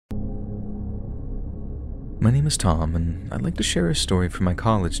My name is Tom, and I'd like to share a story from my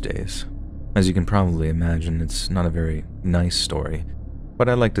college days. As you can probably imagine, it's not a very nice story, but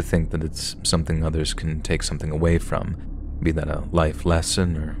I like to think that it's something others can take something away from, be that a life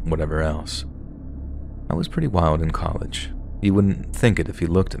lesson or whatever else. I was pretty wild in college. You wouldn't think it if you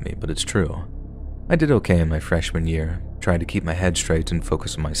looked at me, but it's true. I did okay in my freshman year, tried to keep my head straight and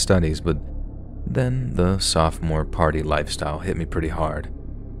focus on my studies, but then the sophomore party lifestyle hit me pretty hard.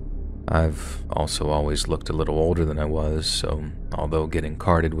 I've also always looked a little older than I was, so although getting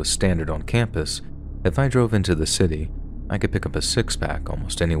carded was standard on campus, if I drove into the city, I could pick up a six-pack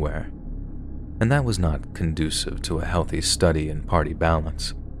almost anywhere. And that was not conducive to a healthy study and party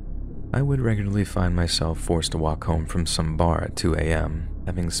balance. I would regularly find myself forced to walk home from some bar at 2 a.m.,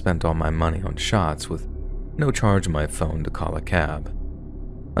 having spent all my money on shots with no charge on my phone to call a cab.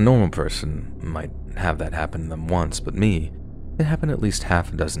 A normal person might have that happen to them once, but me, it happened at least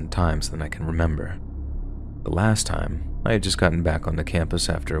half a dozen times than I can remember. The last time, I had just gotten back onto campus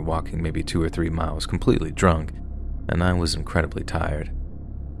after walking maybe 2 or 3 miles completely drunk, and I was incredibly tired.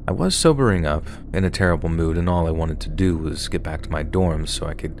 I was sobering up, in a terrible mood, and all I wanted to do was get back to my dorms so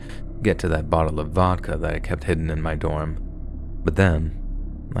I could get to that bottle of vodka that I kept hidden in my dorm. But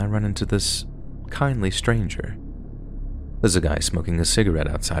then, I run into this kindly stranger. There's a guy smoking a cigarette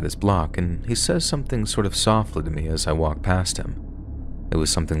outside his block, and he says something sort of softly to me as I walk past him. It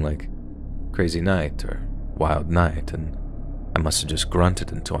was something like, "Crazy night," or "Wild night," and I must have just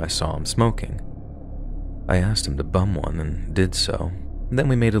grunted until I saw him smoking. I asked him to bum one and did so. Then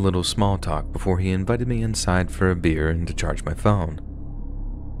we made a little small talk before he invited me inside for a beer and to charge my phone.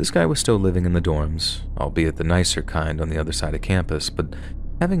 This guy was still living in the dorms, albeit the nicer kind on the other side of campus, but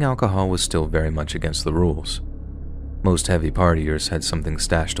having alcohol was still very much against the rules. Most heavy partiers had something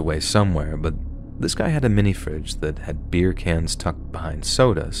stashed away somewhere, but this guy had a mini fridge that had beer cans tucked behind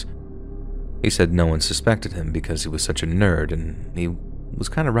sodas. He said no one suspected him because he was such a nerd, and he was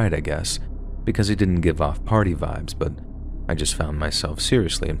kind of right, I guess, because he didn't give off party vibes, but I just found myself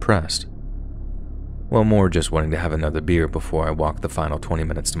seriously impressed. Well, more just wanting to have another beer before I walked the final 20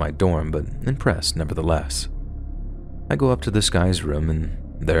 minutes to my dorm, but impressed nevertheless. I go up to this guy's room, and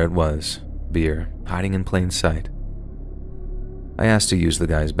there it was, beer, hiding in plain sight. I asked to use the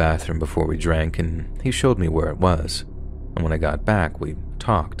guy's bathroom before we drank, and he showed me where it was. And when I got back, we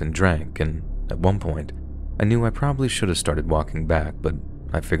talked and drank, and at one point, I knew I probably should have started walking back, but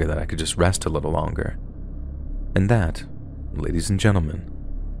I figured that I could just rest a little longer. And that, ladies and gentlemen,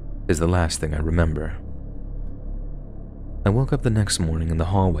 is the last thing I remember. I woke up the next morning in the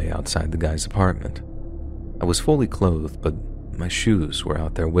hallway outside the guy's apartment. I was fully clothed, but my shoes were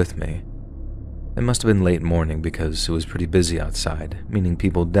out there with me. It must have been late morning because it was pretty busy outside, meaning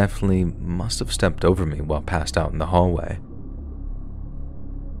people definitely must have stepped over me while passed out in the hallway.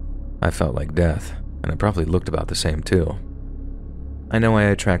 I felt like death, and I probably looked about the same too. I know I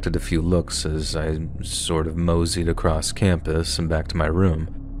attracted a few looks as I sort of moseyed across campus and back to my room.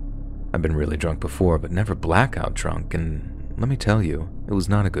 I've been really drunk before, but never blackout drunk, and let me tell you, it was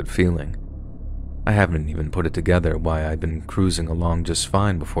not a good feeling. I haven't even put it together why I'd been cruising along just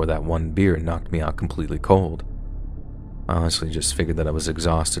fine before that one beer knocked me out completely cold. I honestly just figured that I was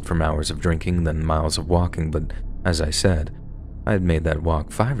exhausted from hours of drinking than miles of walking, but as I said, I had made that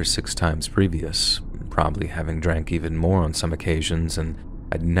walk 5 or 6 times previous, probably having drank even more on some occasions, and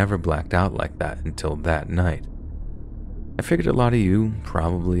I'd never blacked out like that until that night. I figured a lot of you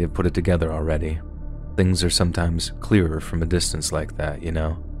probably have put it together already. Things are sometimes clearer from a distance like that, you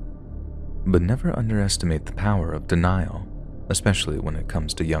know? But never underestimate the power of denial, especially when it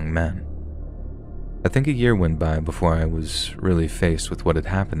comes to young men. I think a year went by before I was really faced with what had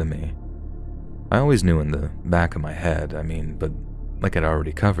happened to me. I always knew in the back of my head, but like I'd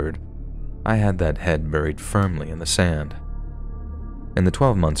already covered, I had that head buried firmly in the sand. In the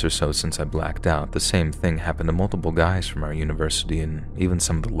 12 months or so since I blacked out, the same thing happened to multiple guys from our university and even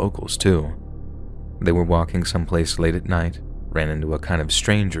some of the locals too. They were walking someplace late at night, ran into a kind of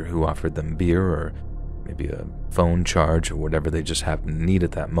stranger who offered them beer or maybe a phone charge or whatever they just happened to need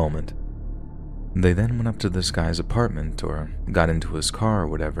at that moment. They then went up to this guy's apartment or got into his car or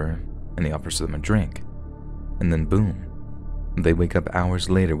whatever, and he offers them a drink. And then boom, they wake up hours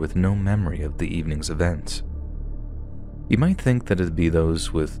later with no memory of the evening's events. You might think that it'd be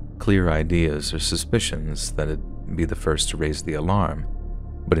those with clear ideas or suspicions that'd be the first to raise the alarm,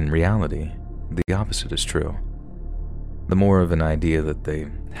 but in reality, the opposite is true. The more of an idea that they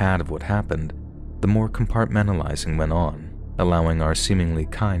had of what happened, the more compartmentalizing went on, allowing our seemingly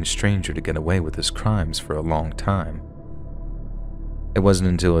kind stranger to get away with his crimes for a long time. It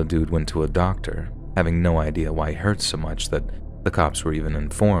wasn't until a dude went to a doctor, having no idea why he hurt so much, that The cops were even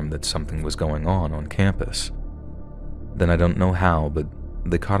informed that something was going on campus. Then I don't know how, but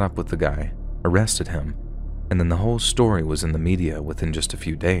they caught up with the guy, arrested him, and then the whole story was in the media within just a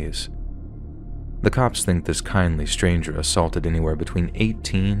few days. The cops think this kindly stranger assaulted anywhere between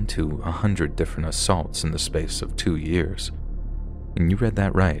 18 to 100 different assaults in the space of 2 years. And you read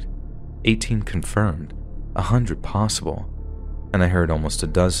that right. 18 confirmed, 100 possible, and I heard almost a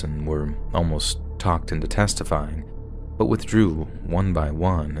dozen were almost talked into testifying, but withdrew one by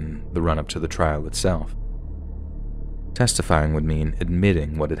one in the run-up to the trial itself. Testifying would mean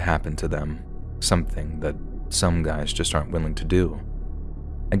admitting what had happened to them, something that some guys just aren't willing to do.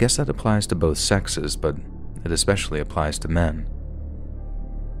 I guess that applies to both sexes, but it especially applies to men.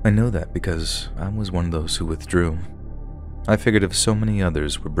 I know that because I was one of those who withdrew. I figured if so many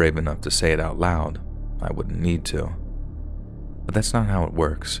others were brave enough to say it out loud, I wouldn't need to. But that's not how it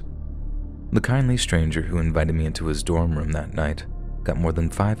works. The kindly stranger who invited me into his dorm room that night got more than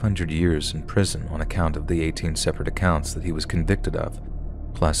 500 years in prison on account of the 18 separate accounts that he was convicted of,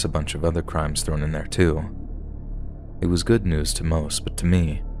 plus a bunch of other crimes thrown in there too. It was good news to most, but to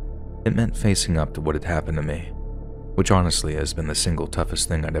me, it meant facing up to what had happened to me, which honestly has been the single toughest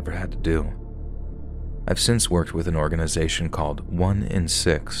thing I'd ever had to do. I've since worked with an organization called 1 in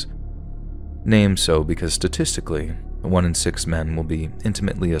 6, named so because statistically, 1 in 6 men will be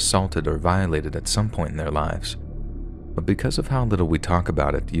intimately assaulted or violated at some point in their lives. But because of how little we talk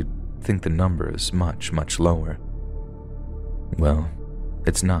about it, you'd think the number is much, much lower. Well,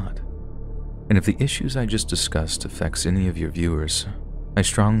 it's not. And if the issues I just discussed affects any of your viewers, I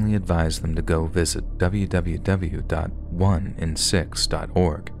strongly advise them to go visit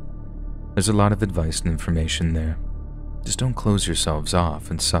www.oneinsix.org. There's a lot of advice and information there. Just don't close yourselves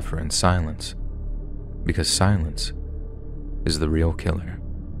off and suffer in silence, because silence is the real killer.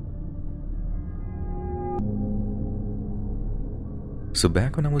 So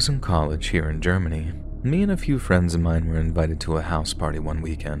back when I was in college here in Germany, me and a few friends of mine were invited to a house party one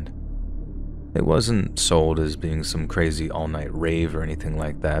weekend. It wasn't sold as being some crazy all-night rave or anything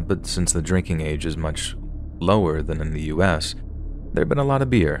like that, but since the drinking age is much lower than in the US, there'd been a lot of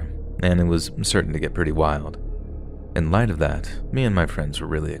beer, and it was certain to get pretty wild. In light of that, me and my friends were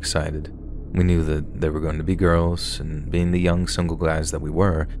really excited. We knew that there were going to be girls, and being the young single guys that we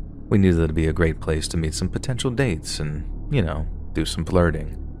were, we knew that it'd be a great place to meet some potential dates and, do some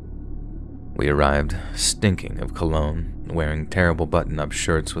flirting. We arrived stinking of cologne, wearing terrible button-up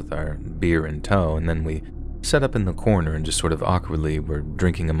shirts with our beer in tow, and then we set up in the corner and just sort of awkwardly were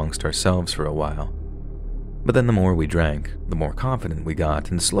drinking amongst ourselves for a while. But then the more we drank, the more confident we got,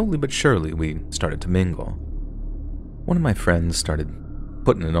 and slowly but surely we started to mingle. One of my friends started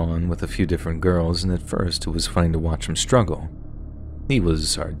putting it on with a few different girls, and at first it was funny to watch him struggle. He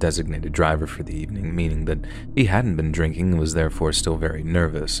was our designated driver for the evening, meaning that he hadn't been drinking and was therefore still very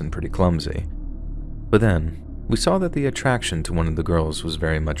nervous and pretty clumsy. But then, we saw that the attraction to one of the girls was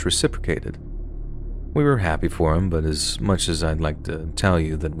very much reciprocated. We were happy for him, but as much as I'd like to tell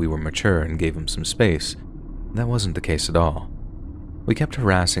you that we were mature and gave him some space, that wasn't the case at all. We kept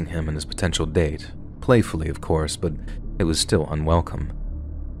harassing him and his potential date, playfully of course, but it was still unwelcome.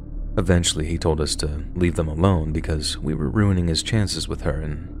 Eventually, he told us to leave them alone because we were ruining his chances with her,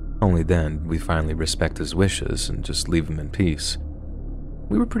 and only then did we finally respect his wishes and just leave him in peace.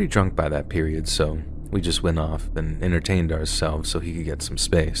 We were pretty drunk by that period, so we just went off and entertained ourselves so he could get some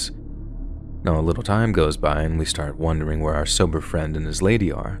space. Now, a little time goes by and we start wondering where our sober friend and his lady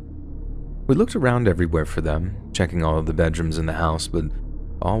are. We looked around everywhere for them, checking all of the bedrooms in the house, but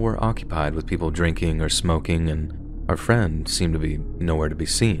all were occupied with people drinking or smoking, and our friend seemed to be nowhere to be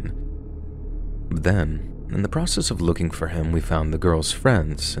seen. But then, in the process of looking for him, we found the girl's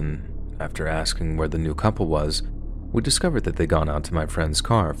friends, and after asking where the new couple was, we discovered that they'd gone out to my friend's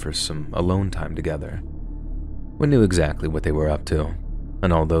car for some alone time together. We knew exactly what they were up to,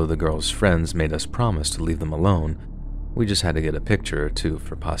 and although the girl's friends made us promise to leave them alone, we just had to get a picture or two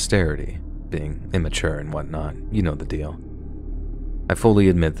for posterity, being immature and whatnot, you know the deal. I fully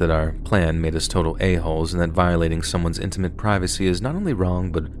admit that our plan made us total a-holes and that violating someone's intimate privacy is not only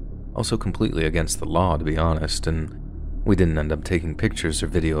wrong, but also completely against the law, to be honest, and we didn't end up taking pictures or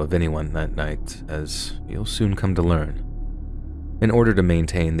video of anyone that night, as you'll soon come to learn. In order to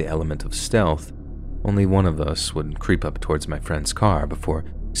maintain the element of stealth, only one of us would creep up towards my friend's car before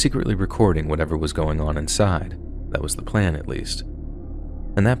secretly recording whatever was going on inside. That was the plan, at least.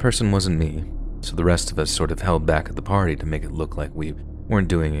 And that person wasn't me, so the rest of us sort of held back at the party to make it look like we weren't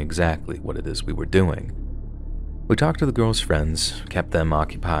doing exactly what it is we were doing. We talked to the girl's friends, kept them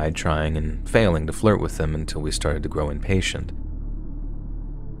occupied trying and failing to flirt with them until we started to grow impatient.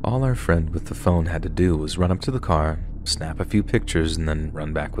 All our friend with the phone had to do was run up to the car, snap a few pictures, and then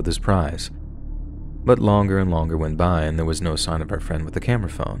run back with his prize. But longer and longer went by, and there was no sign of our friend with the camera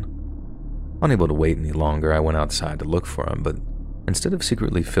phone. Unable to wait any longer, I went outside to look for him, but instead of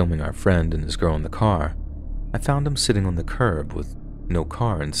secretly filming our friend and his girl in the car, I found him sitting on the curb with no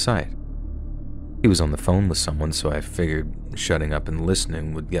car in sight. He was on the phone with someone, so I figured shutting up and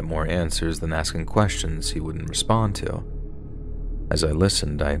listening would get more answers than asking questions he wouldn't respond to. As I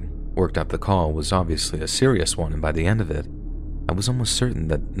listened, I worked out the call was obviously a serious one, and by the end of it, I was almost certain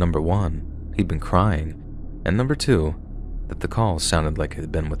that number one, he'd been crying, and number two, that the call sounded like it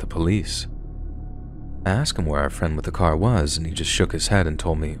had been with the police. I asked him where our friend with the car was, and he just shook his head and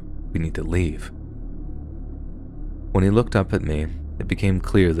told me we need to leave. When he looked up at me, it became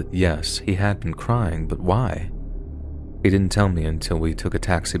clear that yes, he had been crying, but why? He didn't tell me until we took a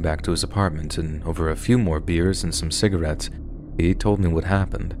taxi back to his apartment, and over a few more beers and some cigarettes, he told me what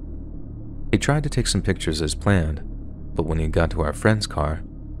happened. He tried to take some pictures as planned, but when he got to our friend's car,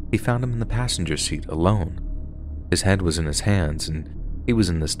 he found him in the passenger seat alone. His head was in his hands, and he was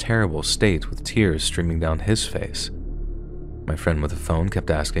in this terrible state with tears streaming down his face. My friend with the phone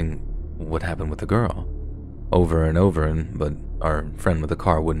kept asking what happened with the girl, over and over, but our friend with the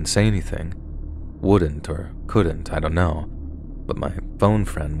car wouldn't say anything. Wouldn't or couldn't, I don't know. But my phone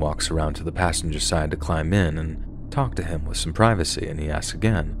friend walks around to the passenger side to climb in and talk to him with some privacy, and he asks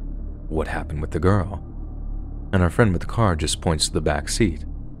again, what happened with the girl? And our friend with the car just points to the back seat.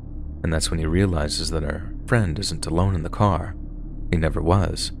 And that's when he realizes that our friend isn't alone in the car. He never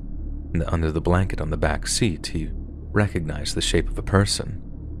was. And that under the blanket on the back seat, he recognized the shape of a person.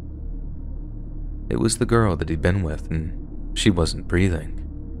 It was the girl that he'd been with, and she wasn't breathing.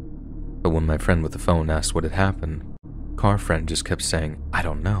 But when my friend with the phone asked what had happened, car friend just kept saying, I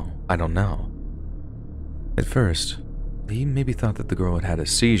don't know. At first, he maybe thought that the girl had had a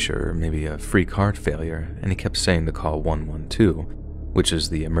seizure or maybe a freak heart failure, and he kept saying to call 112, which is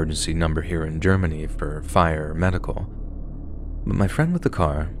the emergency number here in Germany for fire or medical. But my friend with the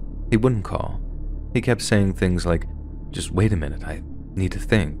car, he wouldn't call. He kept saying things like, just wait a minute, I need to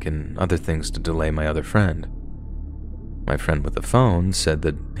think, and other things to delay my other friend. My friend with the phone said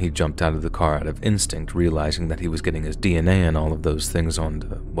that he jumped out of the car out of instinct, realizing that he was getting his DNA and all of those things onto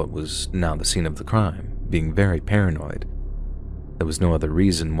what was now the scene of the crime, being very paranoid. There was no other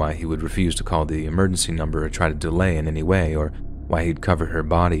reason why he would refuse to call the emergency number or try to delay in any way, or why he'd cover her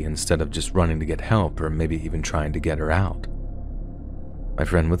body instead of just running to get help or maybe even trying to get her out. My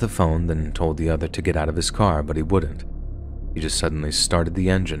friend with the phone then told the other to get out of his car, but he wouldn't. He just suddenly started the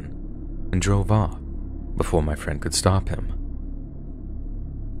engine and drove off before my friend could stop him.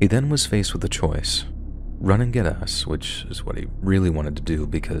 He then was faced with a choice: run and get us, which is what he really wanted to do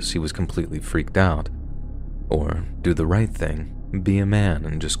because he was completely freaked out, or do the right thing, be a man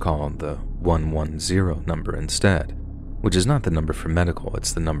and just call the 110 number instead, which is not the number for medical,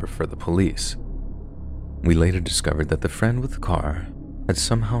 it's the number for the police. We later discovered that the friend with the car had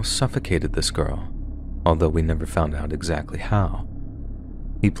somehow suffocated this girl, although we never found out exactly how.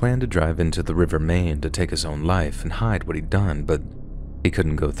 He planned to drive into the River Main to take his own life and hide what he'd done, but he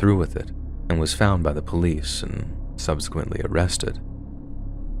couldn't go through with it and was found by the police and subsequently arrested.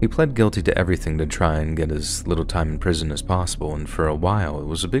 He pled guilty to everything to try and get as little time in prison as possible, and for a while it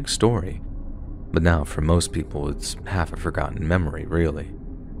was a big story. But now, for most people, it's half a forgotten memory, really.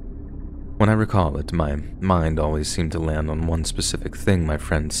 When I recall it, my mind always seemed to land on one specific thing my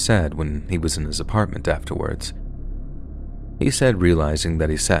friend said when he was in his apartment afterwards. He said realizing that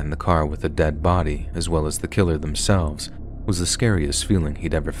he sat in the car with a dead body, as well as the killer themselves, was the scariest feeling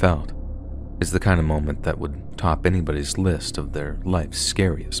he'd ever felt. It's the kind of moment that would top anybody's list of their life's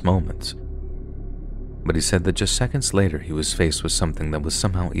scariest moments. But he said that just seconds later he was faced with something that was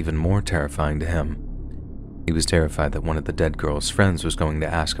somehow even more terrifying to him. He was terrified that one of the dead girl's friends was going to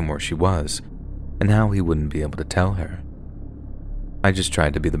ask him where she was, and how he wouldn't be able to tell her. I just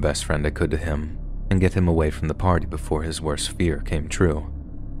tried to be the best friend I could to him, and get him away from the party before his worst fear came true.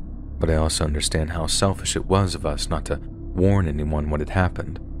 But I also understand how selfish it was of us not to warn anyone what had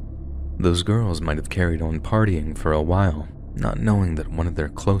happened. Those girls might have carried on partying for a while, not knowing that one of their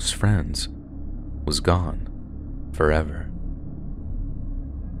close friends was gone forever.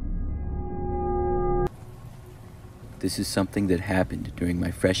 This is something that happened during my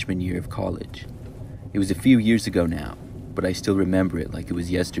freshman year of college. It was a few years ago now, but I still remember it like it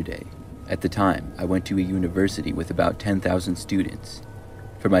was yesterday. At the time, I went to a university with about 10,000 students.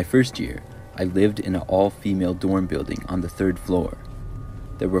 For my first year, I lived in an all-female dorm building on the 3rd floor.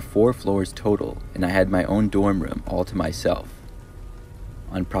 There were 4 floors total, and I had my own dorm room all to myself.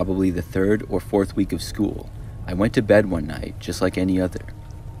 On probably the 3rd or 4th week of school, I went to bed one night just like any other.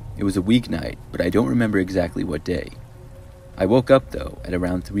 It was a weeknight, but I don't remember exactly what day. I woke up, though, at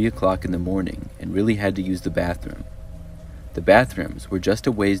around 3 o'clock in the morning and really had to use the bathroom. The bathrooms were just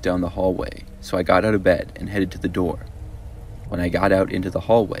a ways down the hallway, so I got out of bed and headed to the door. When I got out into the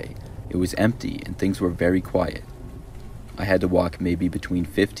hallway, it was empty and things were very quiet. I had to walk maybe between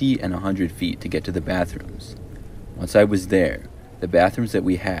 50 and 100 feet to get to the bathrooms. Once I was there, the bathrooms that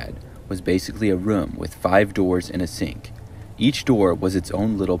we had was basically a room with 5 doors and a sink. Each door was its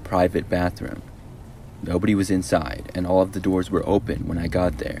own little private bathroom. Nobody was inside, and all of the doors were open when I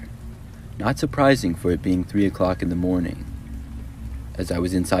got there. Not surprising for it being 3 o'clock in the morning. As I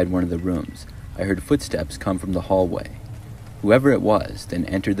was inside one of the rooms, I heard footsteps come from the hallway. Whoever it was then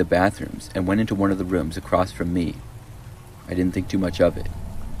entered the bathrooms and went into one of the rooms across from me. I didn't think too much of it.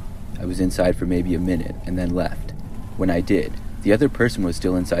 I was inside for maybe a minute and then left. When I did, the other person was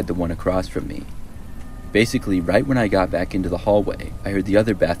still inside the one across from me. Basically, right when I got back into the hallway, I heard the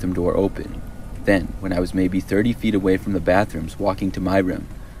other bathroom door open. Then, when I was maybe 30 feet away from the bathrooms walking to my room,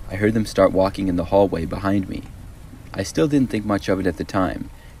 I heard them start walking in the hallway behind me. I still didn't think much of it at the time,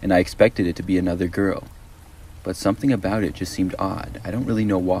 and I expected it to be another girl. But something about it just seemed odd. I don't really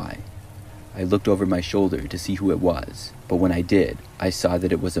know why. I looked over my shoulder to see who it was, but when I did, I saw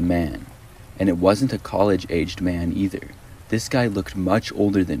that it was a man. And it wasn't a college-aged man either. This guy looked much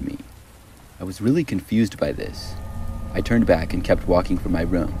older than me. I was really confused by this. I turned back and kept walking from my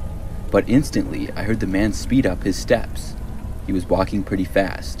room, but instantly I heard the man speed up his steps. He was walking pretty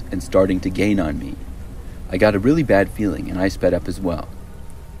fast and starting to gain on me. I got a really bad feeling and I sped up as well.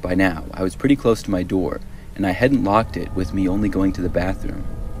 By now, I was pretty close to my door, and I hadn't locked it with me only going to the bathroom.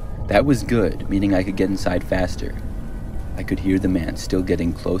 That was good, meaning I could get inside faster. I could hear the man still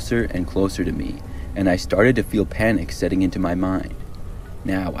getting closer and closer to me, and I started to feel panic setting into my mind.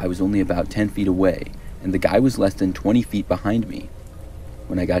 Now, I was only about 10 feet away, and the guy was less than 20 feet behind me.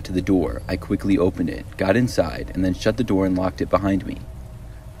 When I got to the door, I quickly opened it, got inside, and then shut the door and locked it behind me.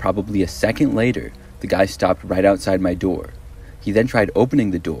 Probably a second later, the guy stopped right outside my door. He then tried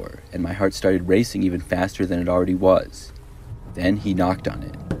opening the door, and my heart started racing even faster than it already was. Then he knocked on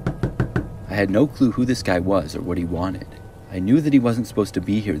it. I had no clue who this guy was or what he wanted. I knew that he wasn't supposed to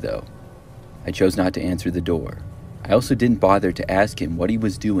be here, though. I chose not to answer the door. I also didn't bother to ask him what he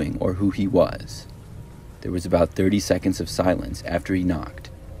was doing or who he was. There was about 30 seconds of silence after he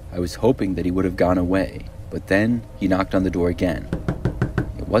knocked. I was hoping that he would have gone away, but then he knocked on the door again.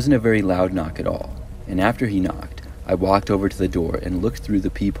 It wasn't a very loud knock at all, and after he knocked, I walked over to the door and looked through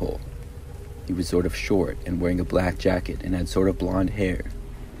the peephole. He was sort of short and wearing a black jacket and had sort of blonde hair.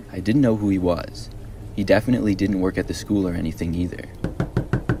 I didn't know who he was. He definitely didn't work at the school or anything either.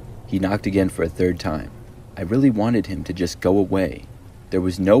 He knocked again for a third time. I really wanted him to just go away. There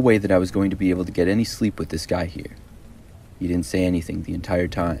was no way that I was going to be able to get any sleep with this guy here. He didn't say anything the entire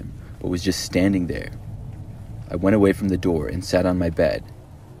time, but was just standing there. I went away from the door and sat on my bed.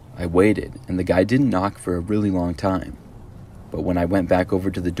 I waited, and the guy didn't knock for a really long time. But when I went back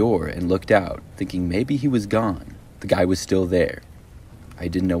over to the door and looked out, thinking maybe he was gone, the guy was still there. I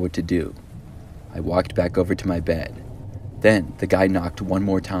didn't know what to do. I walked back over to my bed. Then the guy knocked one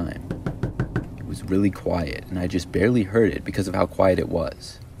more time. It was really quiet, and I just barely heard it because of how quiet it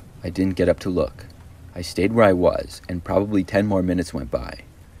was. I didn't get up to look. I stayed where I was, and probably 10 more minutes went by.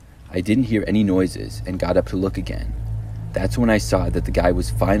 I didn't hear any noises and got up to look again. That's when I saw that the guy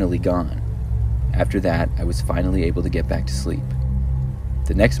was finally gone. After that, I was finally able to get back to sleep.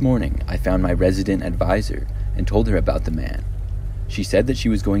 The next morning, I found my resident advisor and told her about the man. She said that she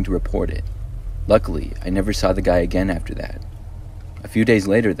was going to report it. Luckily, I never saw the guy again after that. A few days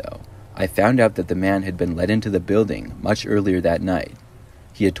later, though, I found out that the man had been let into the building much earlier that night.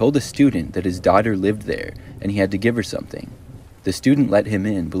 He had told a student that his daughter lived there and he had to give her something. The student let him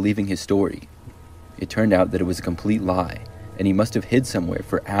in, believing his story. It turned out that it was a complete lie, and he must have hid somewhere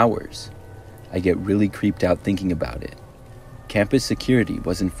for hours. I get really creeped out thinking about it. Campus security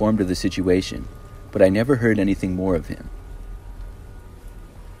was informed of the situation, but I never heard anything more of him.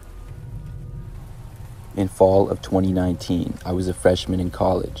 In fall of 2019, I was a freshman in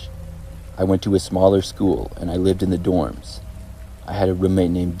college. I went to a smaller school and I lived in the dorms. I had a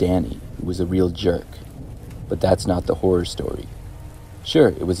roommate named Danny who was a real jerk, but that's not the horror story. Sure,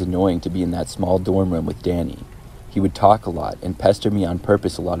 it was annoying to be in that small dorm room with Danny. He would talk a lot and pester me on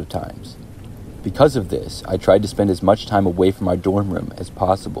purpose a lot of times. Because of this, I tried to spend as much time away from our dorm room as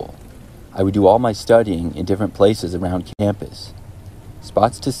possible. I would do all my studying in different places around campus.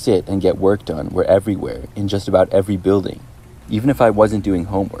 Spots to sit and get work done were everywhere, in just about every building. Even if I wasn't doing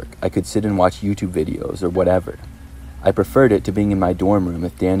homework, I could sit and watch YouTube videos or whatever. I preferred it to being in my dorm room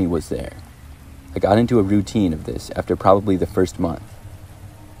if Danny was there. I got into a routine of this after probably the first month.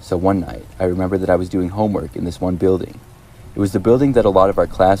 So one night, I remember that I was doing homework in this one building. It was the building that a lot of our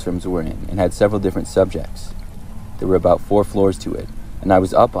classrooms were in and had several different subjects. There were about 4 floors to it, and I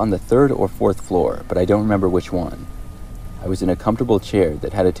was up on the 3rd or 4th floor, but I don't remember which one. I was in a comfortable chair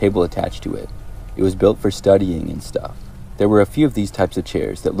that had a table attached to it. It was built for studying and stuff. There were a few of these types of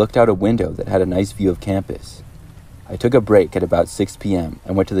chairs that looked out a window that had a nice view of campus. I took a break at about 6 p.m.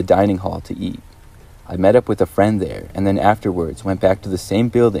 and went to the dining hall to eat. I met up with a friend there, and then afterwards went back to the same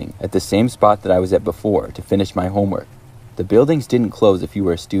building at the same spot that I was at before to finish my homework. The buildings didn't close if you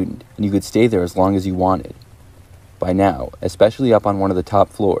were a student, and you could stay there as long as you wanted. By now, especially up on one of the top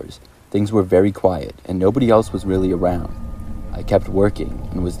floors, things were very quiet, and nobody else was really around. I kept working,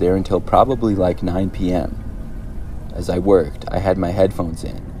 and was there until probably like 9 p.m. As I worked, I had my headphones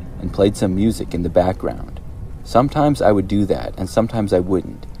in, and played some music in the background. Sometimes I would do that, and sometimes I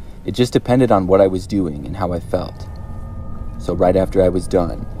wouldn't. It just depended on what I was doing and how I felt. So right after I was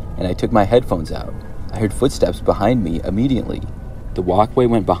done, and I took my headphones out, I heard footsteps behind me immediately. The walkway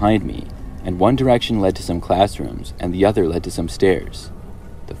went behind me, and one direction led to some classrooms, and the other led to some stairs.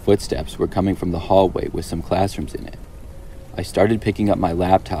 The footsteps were coming from the hallway with some classrooms in it. I started picking up my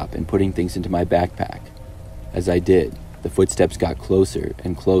laptop and putting things into my backpack. As I did, the footsteps got closer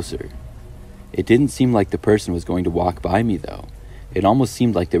and closer. It didn't seem like the person was going to walk by me, though. It almost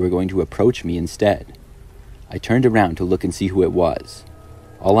seemed like they were going to approach me instead. I turned around to look and see who it was.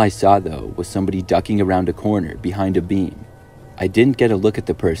 All I saw, though, was somebody ducking around a corner behind a beam. I didn't get a look at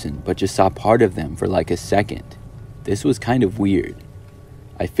the person, but just saw part of them for like a second. This was kind of weird.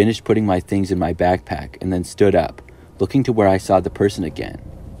 I finished putting my things in my backpack and then stood up, looking to where I saw the person again.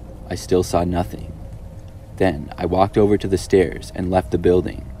 I still saw nothing. Then I walked over to the stairs and left the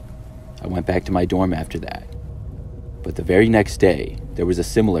building. I went back to my dorm after that. But the very next day, there was a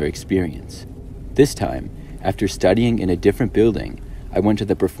similar experience. This time, after studying in a different building, I went to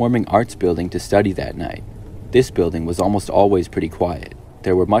the performing arts building to study that night. This building was almost always pretty quiet.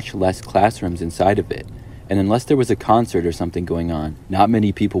 There were much less classrooms inside of it, and unless there was a concert or something going on, not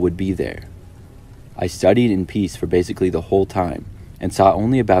many people would be there. I studied in peace for basically the whole time, and saw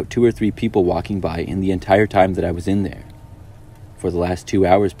only about 2 or 3 people walking by in the entire time that I was in there. For the last 2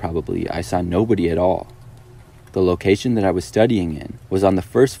 hours probably, I saw nobody at all. The location that I was studying in was on the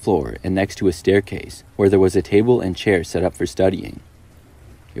 1st floor and next to a staircase where there was a table and chair set up for studying.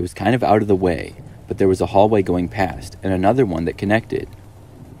 It was kind of out of the way, but there was a hallway going past and another one that connected.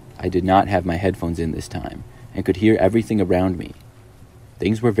 I did not have my headphones in this time and could hear everything around me.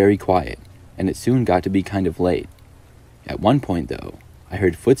 Things were very quiet, and it soon got to be kind of late. At one point, though, I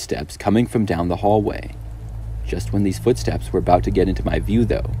heard footsteps coming from down the hallway. Just when these footsteps were about to get into my view,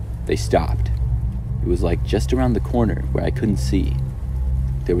 though, they stopped. It was like just around the corner where I couldn't see.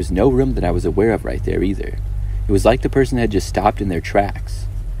 There was no room that I was aware of right there either. It was like the person had just stopped in their tracks.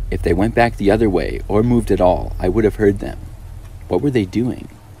 If they went back the other way or moved at all, I would have heard them. What were they doing?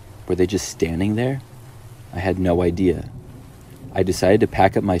 Were they just standing there? I had no idea. I decided to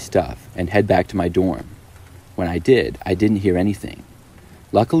pack up my stuff and head back to my dorm. When I did, I didn't hear anything.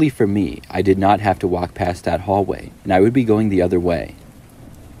 Luckily for me, I did not have to walk past that hallway, and I would be going the other way.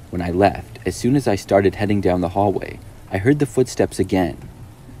 When I left, as soon as I started heading down the hallway, I heard the footsteps again.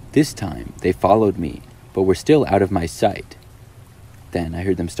 This time, they followed me, but were still out of my sight. Then I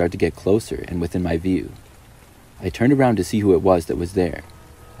heard them start to get closer and within my view. I turned around to see who it was that was there.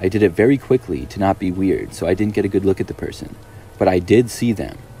 I did it very quickly to not be weird, so I didn't get a good look at the person, but I did see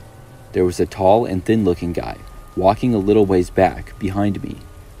them. There was a tall and thin-looking guy, walking a little ways back, behind me.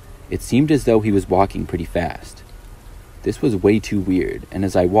 It seemed as though he was walking pretty fast. This was way too weird, and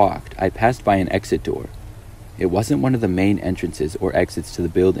as I walked, I passed by an exit door. It wasn't one of the main entrances or exits to the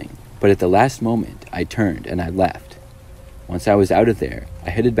building, but at the last moment, I turned and I left. Once I was out of there, I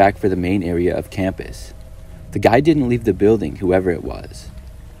headed back for the main area of campus. The guy didn't leave the building, whoever it was.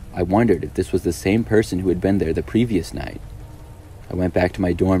 I wondered if this was the same person who had been there the previous night. I went back to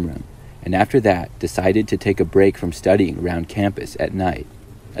my dorm room, and after that, decided to take a break from studying around campus at night.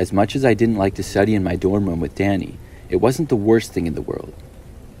 As much as I didn't like to study in my dorm room with Danny, it wasn't the worst thing in the world.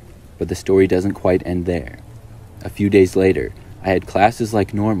 But the story doesn't quite end there. A few days later, I had classes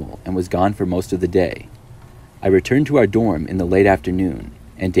like normal and was gone for most of the day. I returned to our dorm in the late afternoon,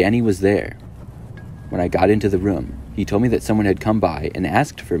 and Danny was there. When I got into the room, he told me that someone had come by and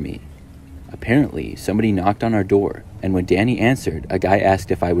asked for me. Apparently, somebody knocked on our door, and when Danny answered, a guy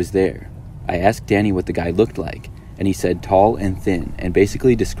asked if I was there. I asked Danny what the guy looked like, and he said tall and thin, and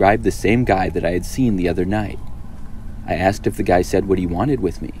basically described the same guy that I had seen the other night. I asked if the guy said what he wanted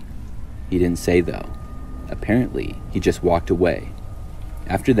with me. He didn't say, though. Apparently, he just walked away.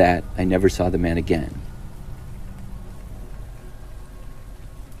 After that, I never saw the man again.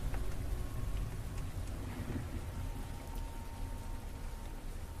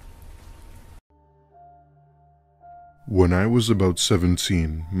 When I was about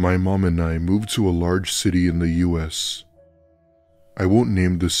 17, my mom and I moved to a large city in the US. I won't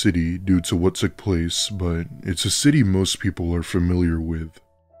name the city due to what took place, but it's a city most people are familiar with.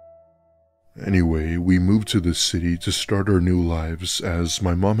 Anyway, we moved to the city to start our new lives as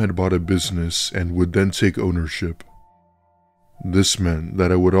my mom had bought a business and would then take ownership. This meant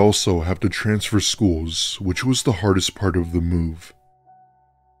that I would also have to transfer schools, which was the hardest part of the move.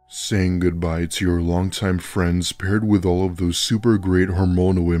 Saying goodbye to your longtime friends paired with all of those super great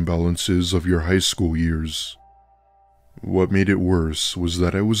hormonal imbalances of your high school years. What made it worse was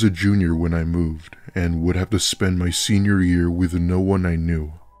that I was a junior when I moved and would have to spend my senior year with no one I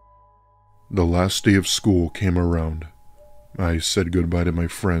knew. The last day of school came around. I said goodbye to my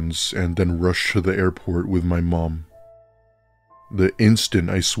friends and then rushed to the airport with my mom. The instant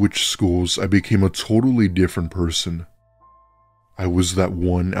I switched schools, I became a totally different person. I was that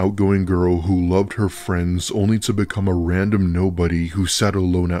one outgoing girl who loved her friends only to become a random nobody who sat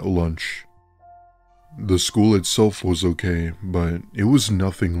alone at lunch. The school itself was okay, but it was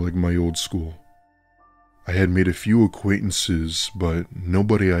nothing like my old school. I had made a few acquaintances, but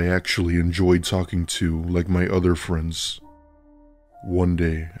nobody I actually enjoyed talking to like my other friends. One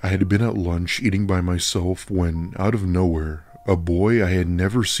day, I had been at lunch eating by myself when, out of nowhere, a boy I had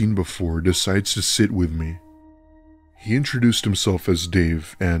never seen before decides to sit with me. He introduced himself as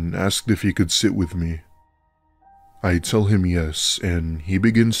Dave and asked if he could sit with me. I tell him yes, and he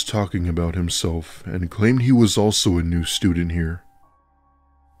begins talking about himself and claimed he was also a new student here.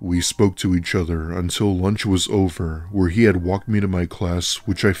 We spoke to each other until lunch was over, where he had walked me to my class,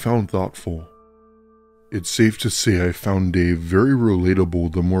 which I found thoughtful. It's safe to say I found Dave very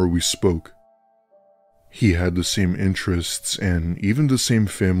relatable the more we spoke. He had the same interests and even the same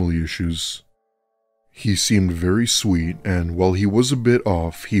family issues. He seemed very sweet, and while he was a bit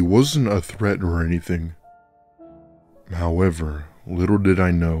off, he wasn't a threat or anything. However, little did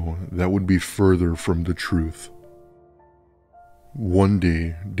I know that would be further from the truth. One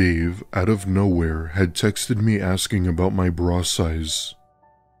day, Dave, out of nowhere, had texted me asking about my bra size.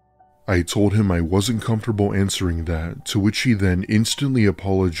 I told him I wasn't comfortable answering that, to which he then instantly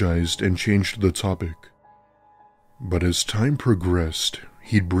apologized and changed the topic. But as time progressed,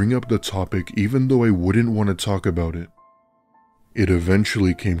 he'd bring up the topic even though I wouldn't want to talk about it. It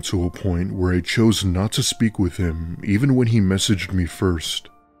eventually came to a point where I chose not to speak with him even when he messaged me first.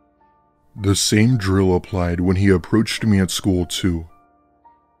 The same drill applied when he approached me at school too.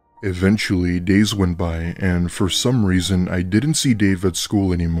 Eventually, days went by and for some reason I didn't see Dave at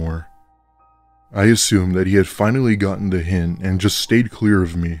school anymore. I assumed that he had finally gotten the hint and just stayed clear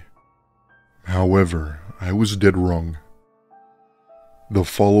of me. However, I was dead wrong. The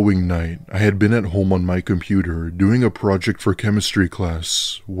following night, I had been at home on my computer doing a project for chemistry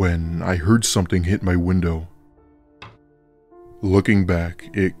class when I heard something hit my window. Looking back,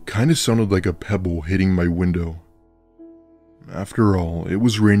 it kinda sounded like a pebble hitting my window. After all, it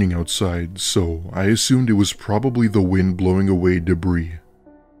was raining outside, so I assumed it was probably the wind blowing away debris.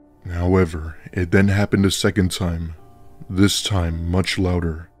 However, it then happened a second time, this time much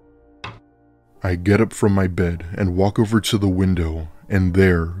louder. I get up from my bed and walk over to the window, and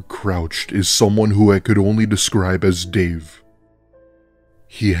there, crouched, is someone who I could only describe as Dave.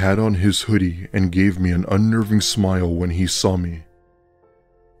 He had on his hoodie and gave me an unnerving smile when he saw me.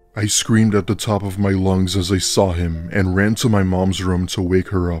 I screamed at the top of my lungs as I saw him and ran to my mom's room to wake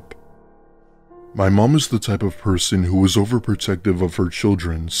her up. My mom is the type of person who was overprotective of her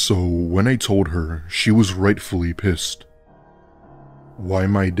children, so when I told her, she was rightfully pissed. Why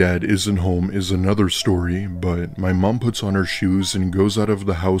my dad isn't home is another story, but my mom puts on her shoes and goes out of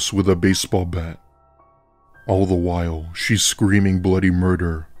the house with a baseball bat. All the while, she's screaming bloody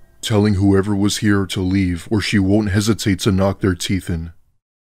murder, telling whoever was here to leave or she won't hesitate to knock their teeth in.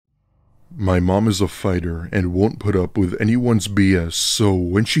 My mom is a fighter and won't put up with anyone's BS, so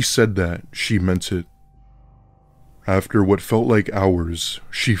when she said that, she meant it. After what felt like hours,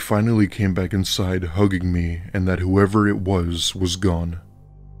 she finally came back inside hugging me and that whoever it was gone.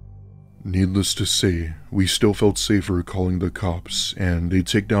 Needless to say, we still felt safer calling the cops and they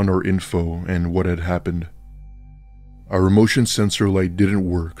take down our info and what had happened. Our motion sensor light didn't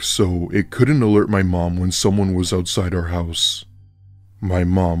work, so it couldn't alert my mom when someone was outside our house. My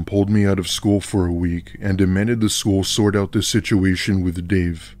mom pulled me out of school for a week and demanded the school sort out the situation with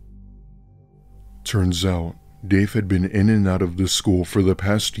Dave. Turns out, Dave had been in and out of the school for the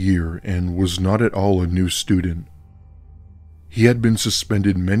past year and was not at all a new student. He had been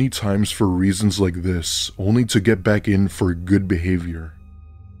suspended many times for reasons like this, only to get back in for good behavior.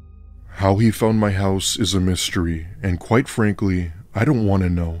 How he found my house is a mystery, and quite frankly, I don't want to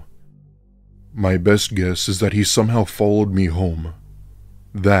know. My best guess is that he somehow followed me home.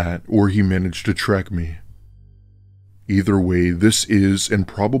 That, or he managed to track me. Either way, this is and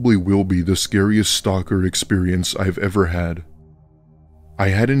probably will be the scariest stalker experience I've ever had. I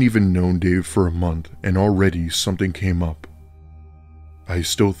hadn't even known Dave for a month, and already something came up. I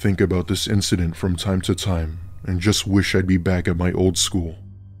still think about this incident from time to time, and just wish I'd be back at my old school.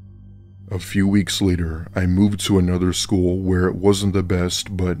 A few weeks later, I moved to another school where it wasn't the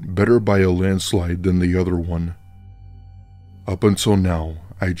best, but better by a landslide than the other one. Up until now,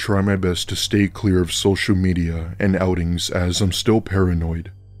 I try my best to stay clear of social media and outings as I'm still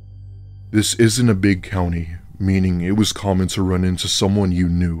paranoid. This isn't a big county, meaning it was common to run into someone you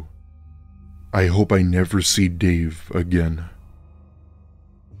knew. I hope I never see Dave again.